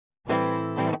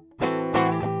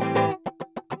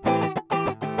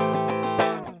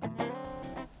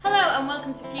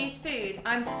welcome to Fuse Food.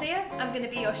 I'm Sophia, I'm going to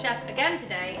be your chef again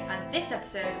today, and this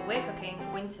episode we're cooking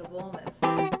winter warmers.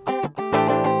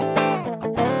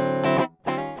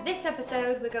 This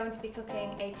episode we're going to be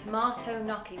cooking a tomato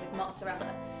gnocchi with mozzarella.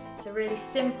 It's a really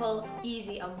simple,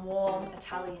 easy and warm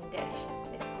Italian dish.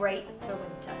 It's great for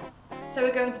winter. So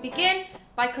we're going to begin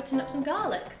by cutting up some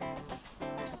garlic.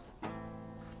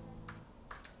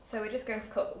 So we're just going to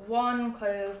cut 1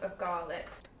 clove of garlic.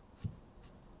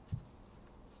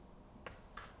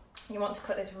 You want to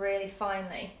cut this really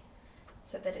finely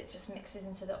so that it just mixes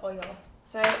into the oil.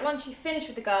 So once you finish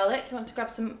with the garlic, you want to grab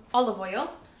some olive oil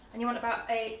and you want about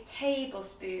a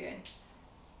tablespoon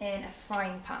in a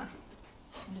frying pan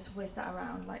and just whiz that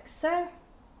around like so.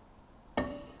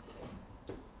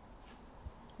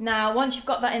 Now once you've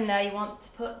got that in there, you want to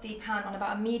put the pan on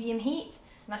about a medium heat,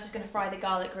 and that's just going to fry the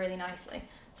garlic really nicely.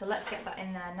 So let's get that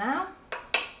in there now.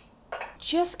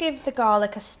 Just give the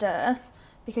garlic a stir,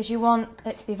 because you want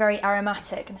it to be very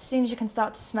aromatic, and as soon as you can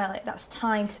start to smell it, that's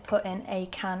time to put in a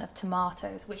can of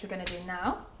tomatoes, which we're going to do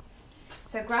now.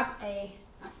 So grab a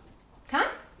can,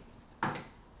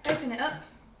 open it up,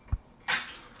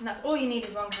 and that's all you need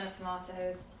is 1 can of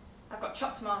tomatoes. I've got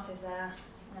chopped tomatoes there,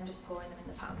 and I'm just pouring them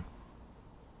in the pan.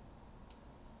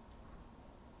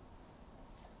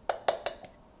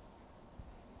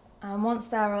 And once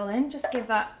they're all in, just give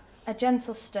that a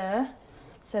gentle stir,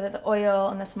 so that the oil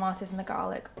and the tomatoes and the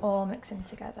garlic all mix in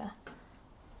together.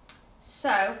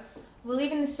 So we're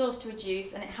leaving the sauce to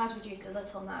reduce, and it has reduced a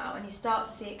little now, and you start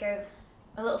to see it go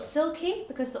a little silky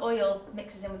because the oil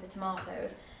mixes in with the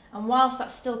tomatoes. And whilst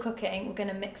that's still cooking, we're going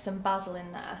to mix some basil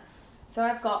in there. So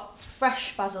I've got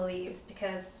fresh basil leaves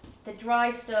because the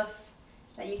dry stuff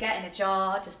that you get in a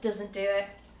jar just doesn't do it.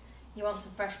 You want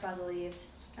some fresh basil leaves,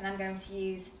 and I'm going to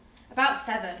use about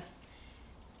 7.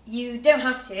 You don't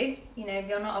have to, you know, if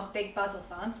you're not a big basil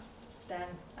fan, then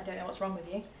I don't know what's wrong with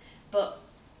you, but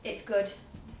it's good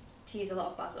to use a lot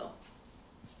of basil.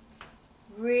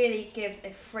 Really gives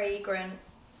a fragrant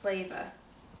flavour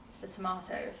to the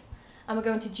tomatoes. And we're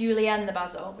going to julienne the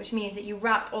basil, which means that you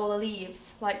wrap all the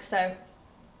leaves like so,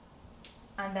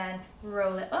 and then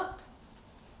roll it up.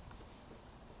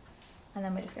 And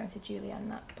then we're just going to julienne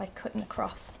that by cutting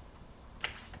across.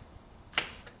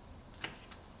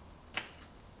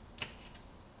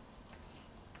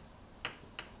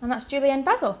 And that's julienne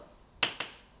basil.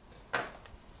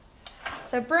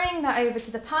 So bring that over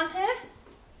to the pan here,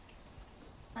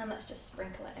 and let's just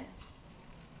sprinkle it in.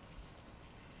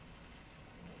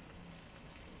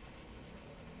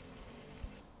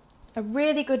 A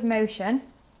really good motion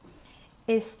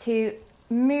is to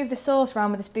move the sauce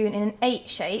around with a spoon in an 8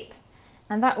 shape,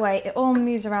 and that way it all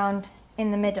moves around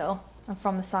in the middle and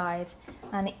from the sides,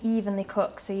 and it evenly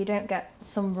cooks, so you don't get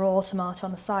some raw tomato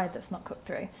on the side that's not cooked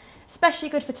through. Especially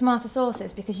good for tomato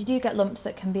sauces, because you do get lumps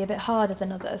that can be a bit harder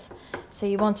than others, so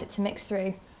you want it to mix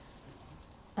through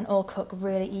and all cook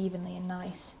really evenly and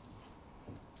nice.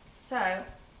 So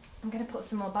I'm going to put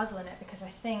some more basil in it because I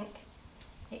think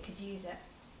it could use it.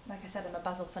 Like I said, I'm a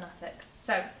basil fanatic.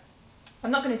 So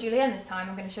I'm not going to julienne this time,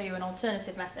 I'm going to show you an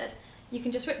alternative method. You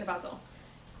can just whip the basil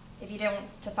if you don't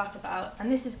want to faff about,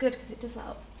 and this is good because it does let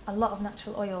out a lot of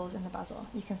natural oils in the basil.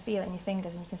 You can feel it in your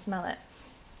fingers and you can smell it.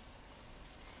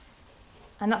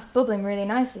 And that's bubbling really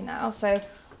nicely now, so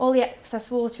all the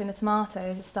excess water in the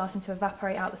tomatoes is starting to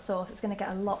evaporate out the sauce. It's going to get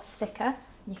a lot thicker, and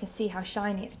you can see how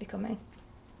shiny it's becoming.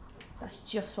 That's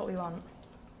just what we want.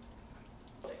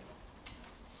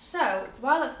 So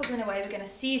while that's bubbling away, we're going to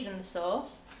season the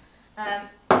sauce.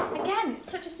 Again, it's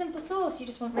such a simple sauce, you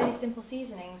just want really simple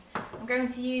seasonings. I'm going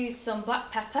to use some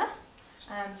black pepper,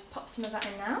 just pop some of that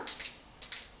in now.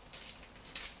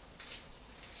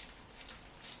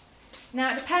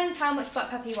 Now it depends how much black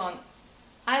pepper you want.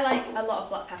 I like a lot of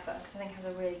black pepper because I think it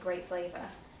has a really great flavour.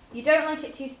 If you don't like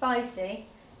it too spicy,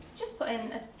 just put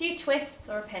in a few twists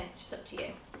or a pinch, it's up to you.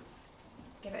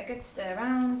 Give it a good stir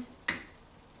around.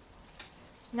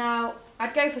 Now,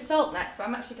 I'd go for salt next, but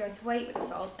I'm actually going to wait with the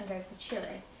salt and go for chilli.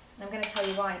 And I'm going to tell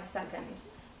you why in a second.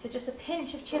 So just a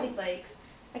pinch of chilli flakes.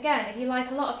 Again, if you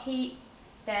like a lot of heat,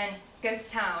 then go to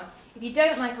town. If you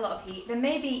don't like a lot of heat, then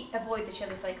maybe avoid the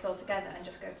chilli flakes altogether and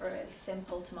just go for a really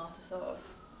simple tomato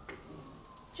sauce.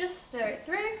 Just stir it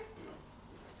through.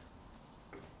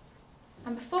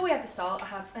 And before we add the salt, I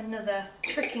have another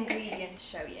trick ingredient to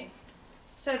show you.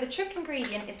 So the trick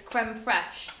ingredient is crème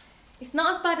fraiche. It's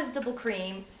not as bad as double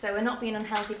cream, so we're not being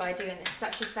unhealthy by doing this. It's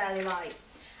actually fairly light.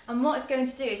 And what it's going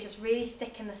to do is just really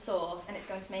thicken the sauce, and it's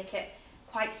going to make it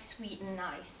quite sweet and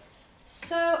nice.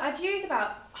 So I'd use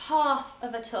about half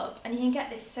of a tub, and you can get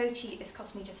this so cheap, this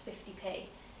cost me just 50p.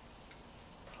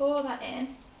 Pour that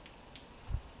in.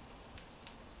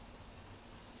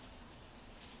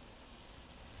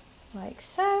 like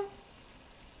so.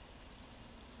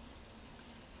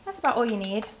 That's about all you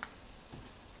need.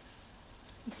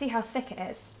 You see how thick it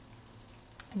is?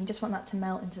 And you just want that to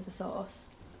melt into the sauce.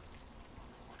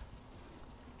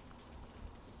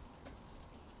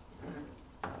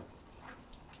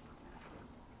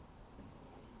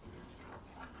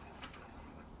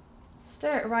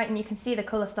 Stir it right and you can see the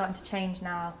colour starting to change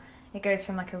now. It goes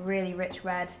from like a really rich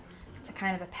red to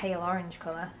kind of a pale orange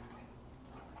colour.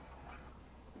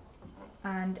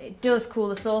 And it does cool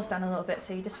the sauce down a little bit,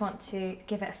 so you just want to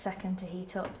give it a second to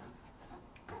heat up.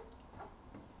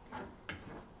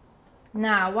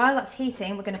 Now, while that's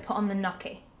heating, we're going to put on the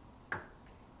gnocchi.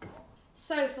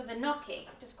 So for the gnocchi,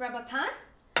 just grab a pan,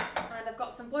 and I've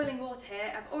got some boiling water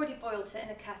here. I've already boiled it in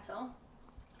a kettle.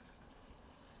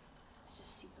 It's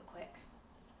just super quick.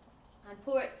 And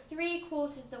pour it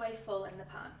 3/4 of the way full in the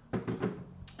pan.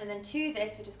 And then to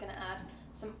this, we're just going to add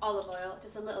some olive oil,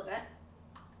 just a little bit,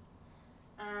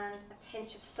 and a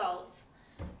pinch of salt.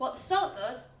 What the salt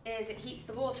does is it heats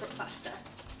the water up faster.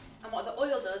 And what the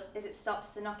oil does is it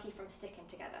stops the gnocchi from sticking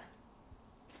together.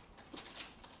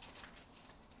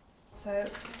 So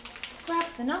grab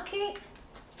the gnocchi,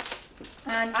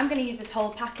 and I'm going to use this whole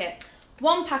packet.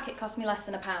 One packet cost me less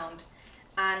than £1,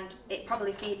 and it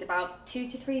probably feeds about 2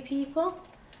 to 3 people.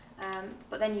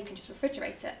 But then you can just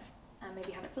refrigerate it and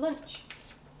maybe have it for lunch.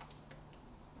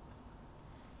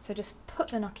 So just put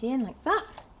the gnocchi in like that.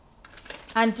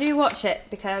 And do watch it,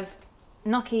 because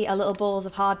gnocchi are little balls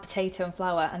of hard potato and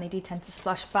flour, and they do tend to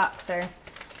splash back, so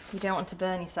you don't want to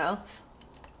burn yourself.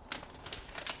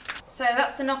 So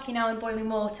that's the gnocchi now in boiling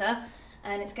water,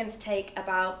 and it's going to take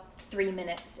about 3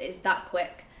 minutes. It's that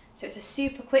quick. So it's a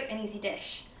super quick and easy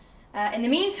dish. In the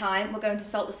meantime, we're going to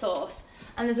salt the sauce,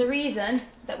 and there's a reason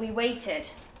that we waited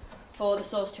for the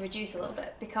sauce to reduce a little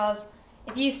bit, because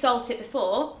if you salt it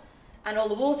before and all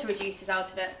the water reduces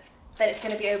out of it, then it's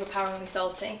going to be overpoweringly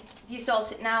salty. If you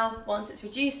salt it now, once it's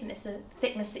reduced and it's the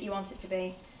thickness that you want it to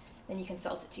be, then you can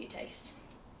salt it to your taste.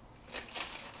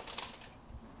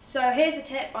 So here's a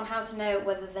tip on how to know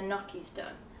whether the gnocchi's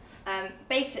done.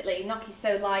 Basically, gnocchi's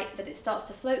so light that it starts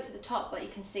to float to the top, like you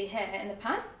can see here in the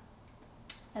pan,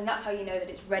 and that's how you know that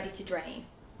it's ready to drain.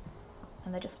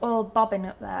 And they're just all bobbing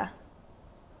up there,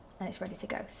 and it's ready to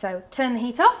go. So turn the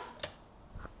heat off,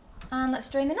 and let's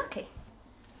drain the gnocchi.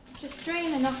 Just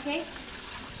drain the gnocchi,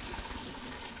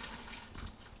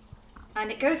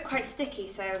 and it goes quite sticky,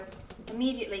 so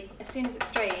immediately, as soon as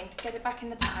it's drained, get it back in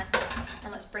the pan,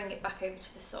 and let's bring it back over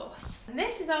to the sauce. And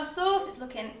this is our sauce. It's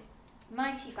looking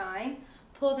mighty fine.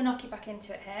 Pour the gnocchi back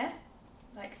into it here,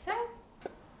 like so.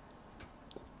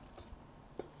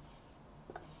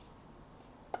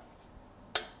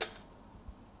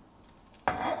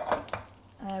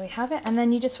 There we have it, and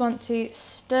then you just want to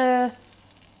stir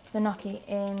the gnocchi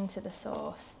into the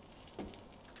sauce.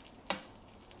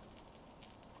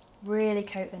 Really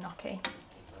coat the gnocchi.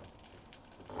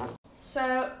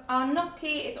 So our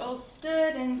gnocchi is all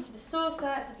stirred into the sauce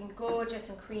there. It's looking gorgeous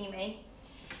and creamy.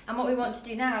 And what we want to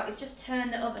do now is just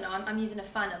turn the oven on. I'm using a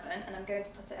fan oven, and I'm going to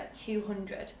put it at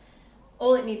 200.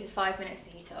 All it needs is 5 minutes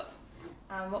to heat up.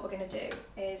 And what we're going to do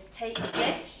is take a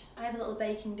dish. I have a little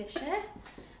baking dish here.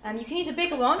 You can use a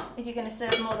bigger one if you're going to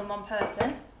serve more than one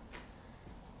person.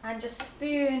 And just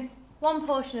spoon one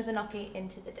portion of the gnocchi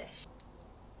into the dish.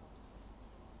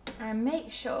 And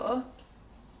make sure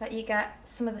that you get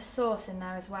some of the sauce in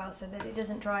there as well, so that it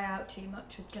doesn't dry out too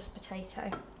much with just potato.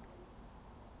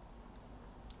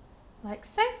 Like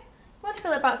so. We want to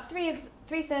fill it about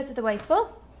 3/3 of the way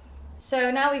full.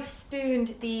 So now we've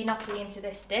spooned the gnocchi into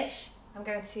this dish, I'm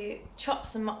going to chop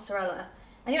some mozzarella.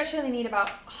 And you actually only need about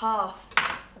half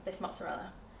of this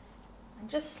mozzarella. And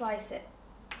just slice it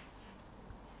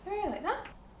through like that.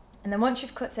 And then once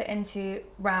you've cut it into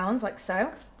rounds like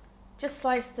so, just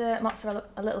slice the mozzarella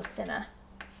a little thinner.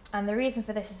 And the reason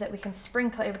for this is that we can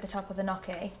sprinkle it over the top of the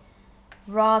gnocchi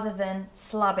rather than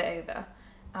slab it over.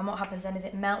 And what happens then is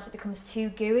it melts, it becomes too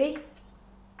gooey,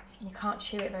 and you can't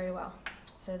chew it very well.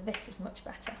 So this is much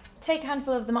better. Take a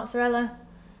handful of the mozzarella,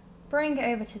 bring it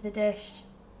over to the dish,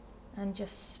 and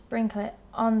just sprinkle it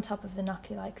on top of the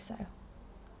gnocchi like so.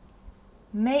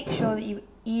 Make sure that you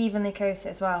evenly coat it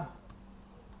as well.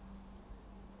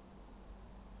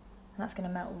 And that's going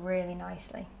to melt really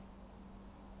nicely.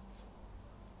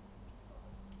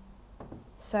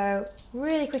 So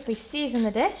really quickly season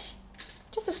the dish.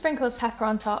 Just a sprinkle of pepper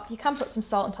on top. You can put some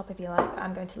salt on top if you like, but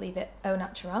I'm going to leave it au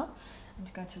naturel. I'm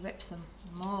just going to rip some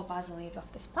more basil leaves off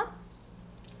this pan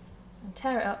and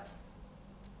tear it up,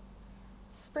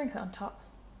 sprinkle it on top,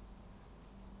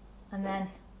 and then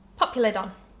pop your lid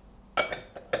on,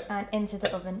 and into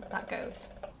the oven that goes.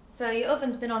 So your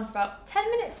oven's been on for about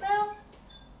 10 minutes now.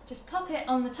 Just pop it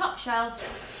on the top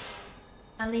shelf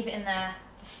and leave it in there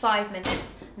for 5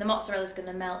 minutes. The mozzarella's going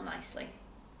to melt nicely.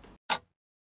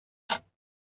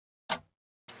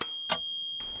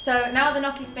 So now the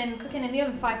gnocchi's been cooking in the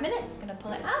oven for 5 minutes, I'm going to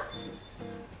pull it out.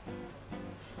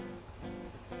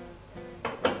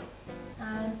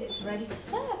 And it's ready to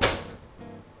serve.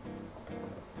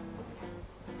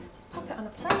 Just pop it on a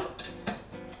plate.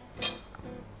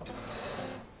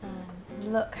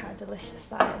 And look how delicious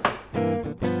that is.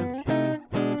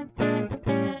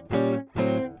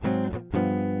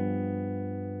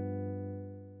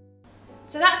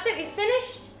 So that's it, we've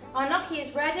finished. Our gnocchi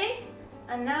is ready.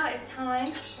 And now it's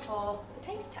time for the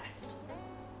taste test.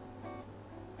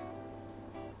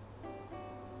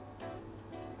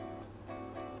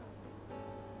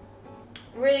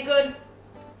 Really good.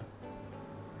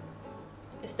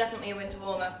 It's definitely a winter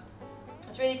warmer.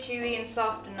 It's really chewy and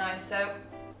soft and nice, so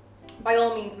by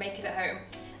all means make it at home.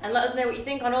 And let us know what you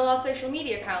think on all our social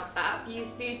media accounts at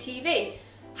Fuse Food TV.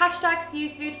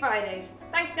 #FuseFoodFridays.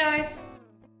 Thanks guys.